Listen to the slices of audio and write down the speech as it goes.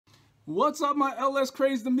What's up, my LS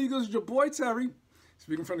crazed amigos? Your boy Terry,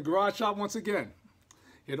 speaking from the garage shop once again.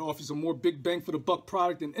 Here to offer you some more big bang for the buck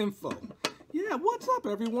product and info. Yeah, what's up,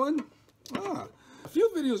 everyone? A few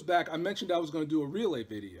videos back, I mentioned I was going to do a relay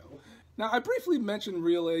video. Now, I briefly mentioned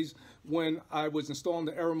relays when I was installing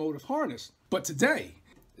the aeromotive harness, but today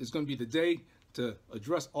is going to be the day to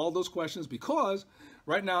address all those questions because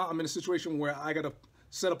right now I'm in a situation where I got to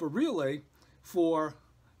set up a relay for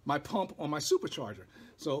my pump on my supercharger.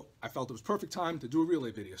 So I felt it was perfect time to do a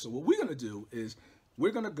relay video. So what we're going to do is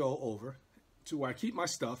we're going to go over to where I keep my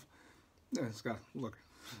stuff. Yeah, it's got, look,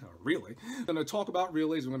 a relay. I'm going to talk about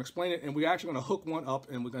relays. We're going to explain it, and we're actually going to hook one up,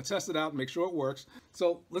 and we're going to test it out and make sure it works.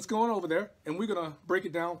 So let's go on over there, and we're going to break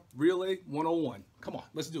it down, Relay 101. Come on,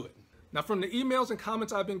 let's do it. Now, from the emails and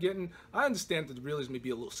comments I've been getting, I understand that the relays may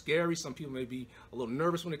be a little scary. Some people may be a little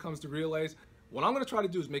nervous when it comes to relays. What I'm going to try to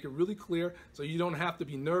do is make it really clear so you don't have to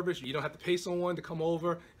be nervous. You don't have to pay someone to come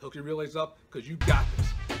over, hook your relays up, because you got this.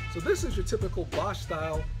 So this is your typical Bosch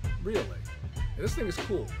style relay. And this thing is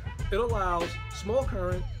cool. It allows small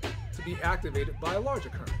current to be activated by a larger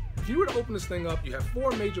current. If you were to open this thing up, you have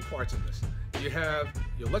four major parts in this. You have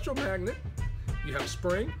your electromagnet, you have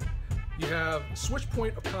spring, you have switch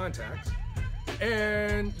point of contacts,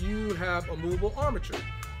 and you have a movable armature.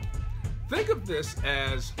 Think of this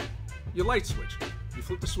as your light switch. You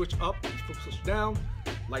flip the switch up, you flip the switch down,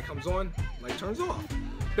 light comes on, light turns off.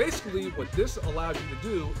 Basically, what this allows you to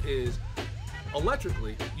do is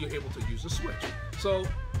electrically, you're able to use the switch. So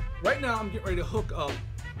right now I'm getting ready to hook up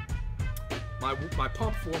my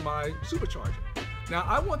pump for my supercharger. Now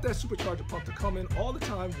I want that supercharger pump to come in all the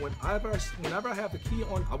time whenever I have the key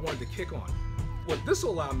on, I want it to kick on. What this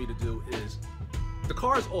will allow me to do is, the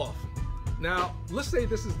car is off. Now let's say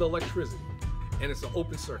this is the electricity and it's an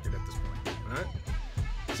open circuit at this point, all right?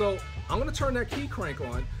 So I'm gonna turn that key crank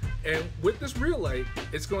on, and with this relay,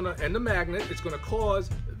 and the magnet, it's gonna cause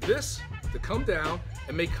this to come down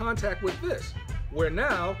and make contact with this, where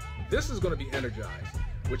now this is gonna be energized,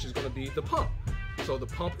 which is gonna be the pump. So the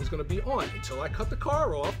pump is gonna be on. Until I cut the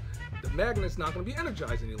car off, the magnet's not gonna be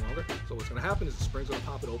energized any longer. So what's gonna happen is the spring's gonna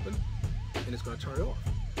pop it open and it's gonna turn it off.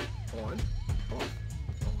 On, off,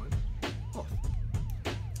 on, off.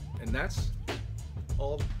 And that's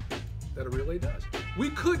all that a relay does. We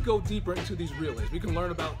could go deeper into these relays. We can learn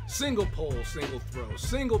about single pole, single throw,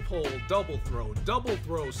 single pole, double throw,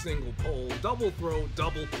 single pole, double throw,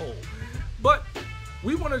 double pole. But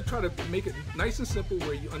we want to try to make it nice and simple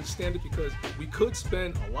where you understand it, because we could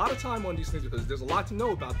spend a lot of time on these things because there's a lot to know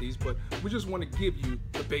about these, but we just want to give you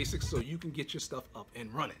the basics so you can get your stuff up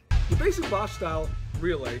and running. The basic Bosch style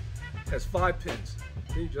relay has 5 pins,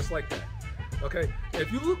 see, just like that. Okay,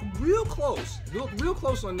 if you look real close,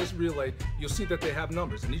 on this relay, you'll see that they have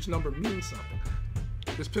numbers, and each number means something.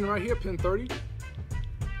 This pin right here, pin 30,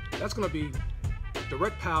 that's going to be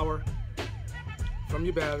direct power from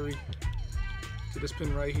your battery to this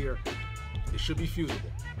pin right here. It should be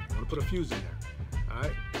fusible. I'm going to put a fuse in there. All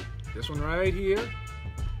right, this one right here,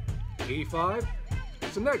 85,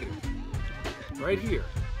 it's a negative. Right here,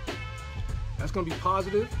 that's going to be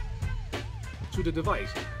positive to the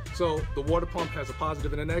device. So the water pump has a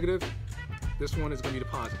positive and a negative. This one is going to be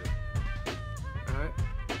the positive. All right,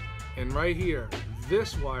 and right here,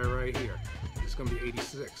 this wire right here, is going to be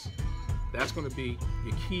 86. That's going to be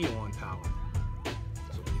your key on power.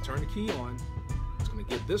 So when you turn the key on, it's going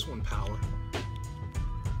to give this one power,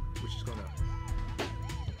 which is going to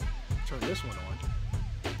turn this one on,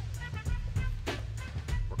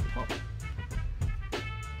 work the pump,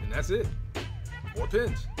 and that's it. 4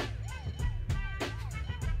 pins.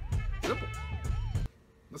 Simple.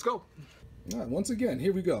 Let's go. All right, once again,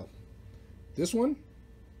 here we go. This one,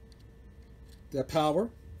 that power,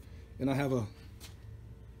 and I have a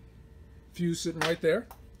fuse sitting right there.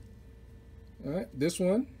 All right, this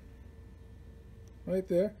one, right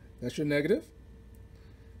there, that's your negative.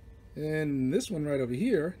 And this one right over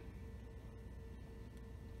here,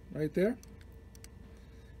 right there,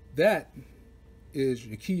 that is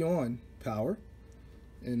your key on power.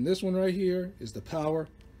 And this one right here is the power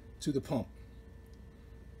to the pump.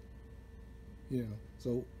 You know,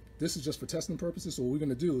 so this is just for testing purposes. So what we're going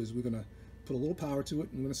to do is we're going to put a little power to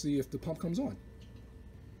it, and we're going to see if the pump comes on.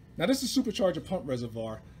 Now this is supercharger pump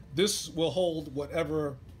reservoir. This will hold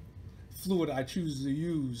whatever fluid I choose to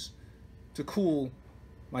use to cool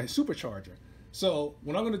my supercharger. So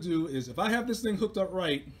what I'm going to do is, if I have this thing hooked up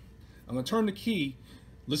right, I'm going to turn the key,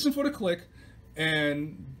 listen for the click,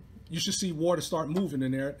 and you should see water start moving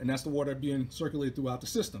in there, and that's the water being circulated throughout the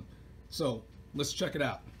system. So let's check it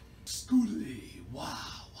out. Scootly, wah,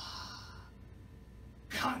 wah.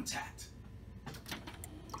 Contact.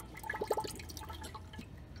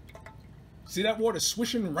 See that water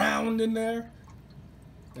swishing around in there?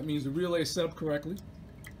 That means the relay is set up correctly,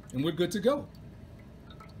 and we're good to go.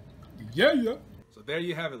 Yeah. So there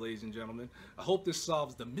you have it, ladies and gentlemen. I hope this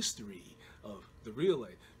solves the mystery of the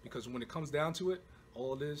relay, because when it comes down to it,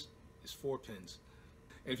 all it is 4 pins.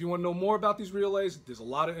 And if you want to know more about these relays, there's a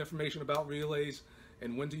lot of information about relays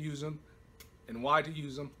and when to use them and why to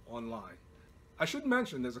use them online. I should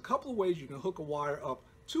mention there's a couple of ways you can hook a wire up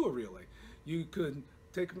to a relay. You could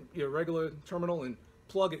take your regular terminal and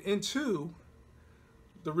plug it into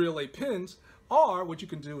the relay pins, or what you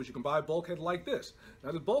can do is you can buy a bulkhead like this.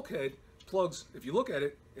 Now the bulkhead plugs, if you look at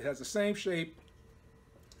it, it has the same shape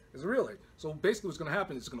as a relay. So basically what's going to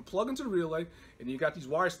happen is it's going to plug into the relay, and you got these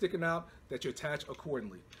wires sticking out that you attach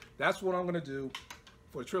accordingly. That's what I'm going to do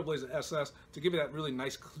for the Trailblazer SS to give it that really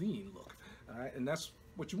nice clean look. All right, and that's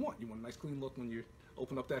what you want. You want a nice clean look when you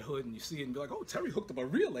open up that hood and you see it and be like, oh, Terry hooked up a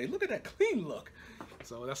relay. Look at that clean look.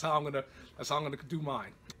 So that's how I'm gonna do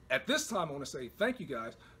mine. At this time, I want to say thank you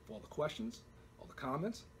guys for all the questions, all the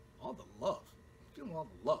comments, all the love. I'm feeling all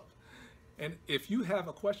the love. And if you have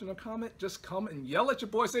a question or comment, just come and yell at your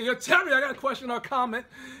boy. Say, yo, Terry, I got a question or comment.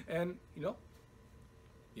 And, you know,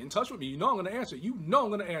 get in touch with me. You know I'm going to answer it. You know I'm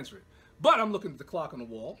going to answer it. But I'm looking at the clock on the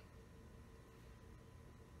wall.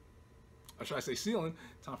 Or should I say ceiling?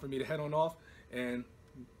 Time for me to head on off and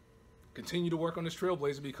continue to work on this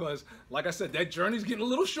Trailblazer, because, like I said, that journey's getting a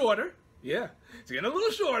little shorter. Yeah, it's getting a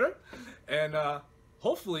little shorter. And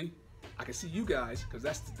hopefully I can see you guys, because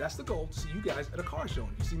that's the goal, to see you guys at a car show.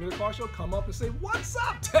 If you see me at a car show, come up and say, what's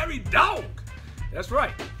up, Terry Dog? That's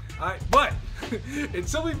right. All right, but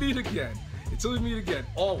until we meet again,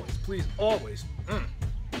 always, please, always,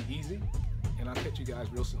 be easy, and I'll catch you guys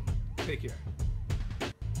real soon. Take care.